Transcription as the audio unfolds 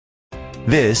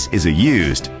This is a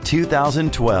used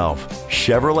 2012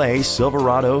 Chevrolet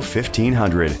Silverado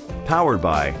 1500, powered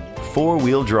by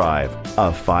four-wheel drive,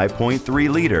 a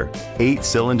 5.3-liter,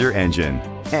 8-cylinder engine,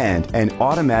 and an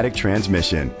automatic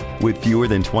transmission. With fewer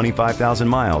than 25,000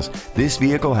 miles, this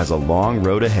vehicle has a long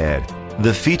road ahead.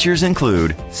 The features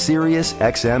include Sirius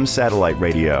XM satellite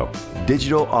radio,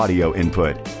 digital audio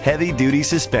input, heavy-duty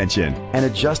suspension, an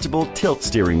adjustable tilt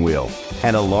steering wheel,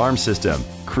 an alarm system,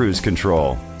 cruise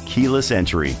control, keyless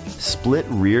entry, split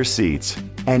rear seats,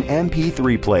 an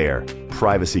MP3 player,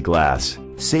 privacy glass.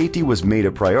 Safety was made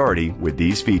a priority with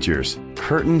these features: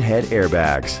 curtain head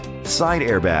airbags, side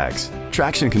airbags,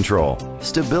 traction control,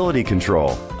 stability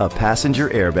control, a passenger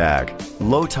airbag,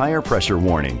 low tire pressure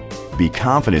warning. Be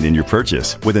confident in your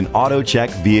purchase with an AutoCheck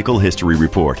Vehicle History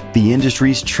Report, the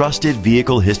industry's trusted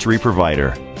vehicle history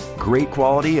provider. Great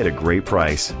quality at a great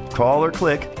price. Call or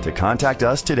click to contact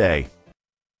us today.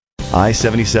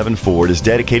 I-77 Ford is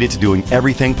dedicated to doing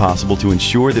everything possible to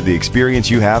ensure that the experience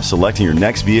you have selecting your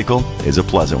next vehicle is a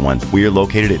pleasant one. We are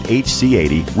located at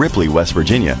HC80, Ripley, West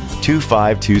Virginia,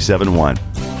 25271.